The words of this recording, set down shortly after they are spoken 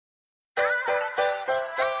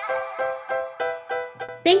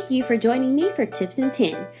Thank you for joining me for Tips in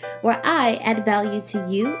 10, where I add value to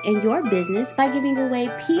you and your business by giving away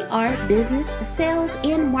PR, business, sales,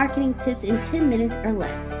 and marketing tips in 10 minutes or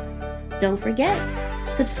less. Don't forget,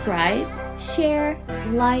 subscribe, share,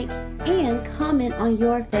 like, and comment on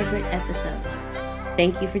your favorite episodes.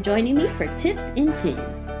 Thank you for joining me for Tips in 10.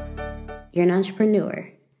 You're an entrepreneur.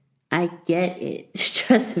 I get it.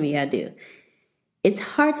 Trust me, I do. It's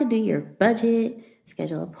hard to do your budget,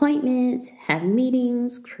 schedule appointments, have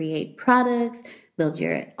meetings, create products, build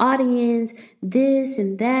your audience, this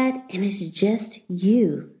and that, and it's just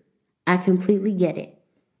you. I completely get it.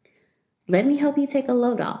 Let me help you take a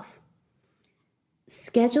load off.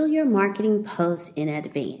 Schedule your marketing posts in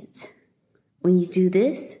advance. When you do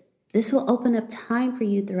this will open up time for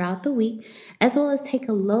you throughout the week, as well as take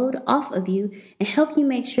a load off of you and help you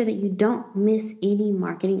make sure that you don't miss any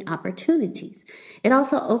marketing opportunities. It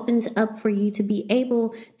also opens up for you to be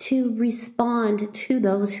able to respond to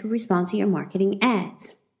those who respond to your marketing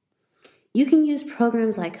ads. You can use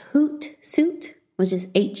programs like Hootsuite, which is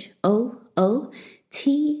HOOTSUITE,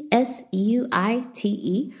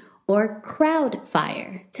 or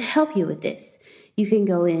Crowdfire to help you with this. You can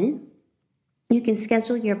go in. You can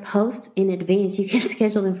schedule your posts in advance. You can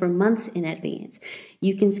schedule them for months in advance.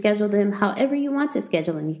 You can schedule them however you want to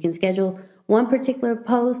schedule them. You can schedule one particular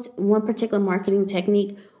post, one particular marketing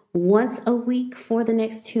technique once a week for the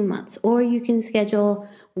next 2 months. Or you can schedule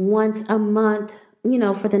once a month,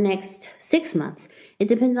 for the next 6 months. It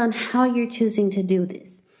depends on how you're choosing to do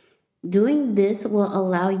this. Doing this will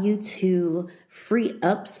allow you to free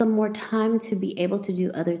up some more time to be able to do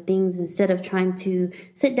other things instead of trying to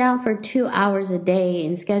sit down for 2 hours a day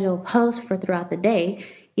and schedule posts for throughout the day.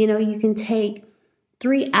 You can take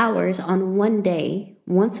 3 hours on one day,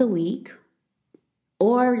 once a week,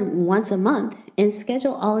 or once a month, and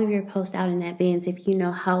schedule all of your posts out in advance if you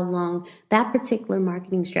know how long that particular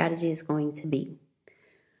marketing strategy is going to be.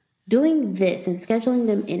 Doing this and scheduling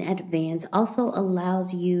them in advance also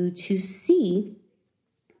allows you to see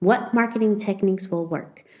what marketing techniques will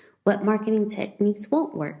work, what marketing techniques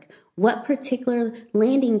won't work, what particular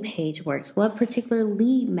landing page works, what particular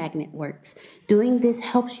lead magnet works. Doing this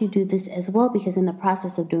helps you do this as well, because in the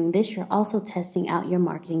process of doing this, you're also testing out your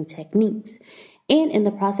marketing techniques. And in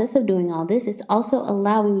the process of doing all this, it's also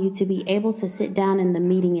allowing you to be able to sit down in the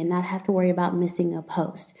meeting and not have to worry about missing a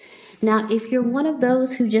post. Now, if you're one of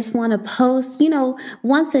those who just want to post,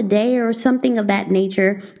 once a day or something of that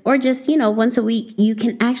nature, or just, once a week, you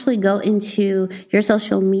can actually go into your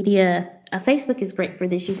social media. Facebook is great for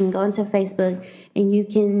this. You can go into Facebook and you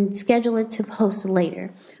can schedule it to post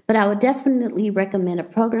later. But I would definitely recommend a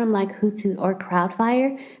program like Hootsuite or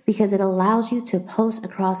Crowdfire, because it allows you to post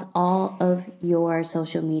across all of your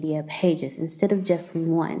social media pages instead of just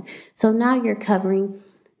one. So now you're covering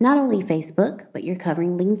not only Facebook, but you're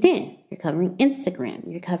covering LinkedIn, you're covering Instagram,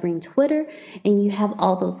 you're covering Twitter, and you have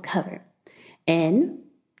all those covered. And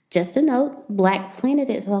just a note, Black Planet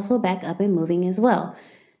is also back up and moving as well.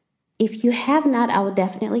 If you have not, I would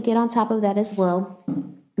definitely get on top of that as well,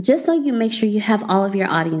 just so you make sure you have all of your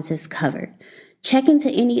audiences covered. Check into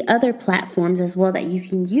any other platforms as well that you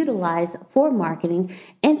can utilize for marketing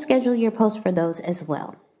and schedule your posts for those as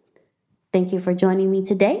well. Thank you for joining me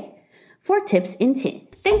today for Tips in 10.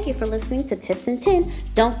 Thank you for listening to Tips in 10.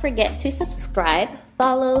 Don't forget to subscribe,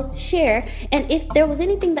 follow, share, and if there was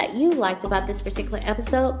anything that you liked about this particular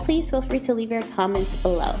episode, please feel free to leave your comments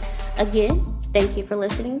below. Again, thank you for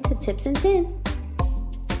listening to Tips in 10.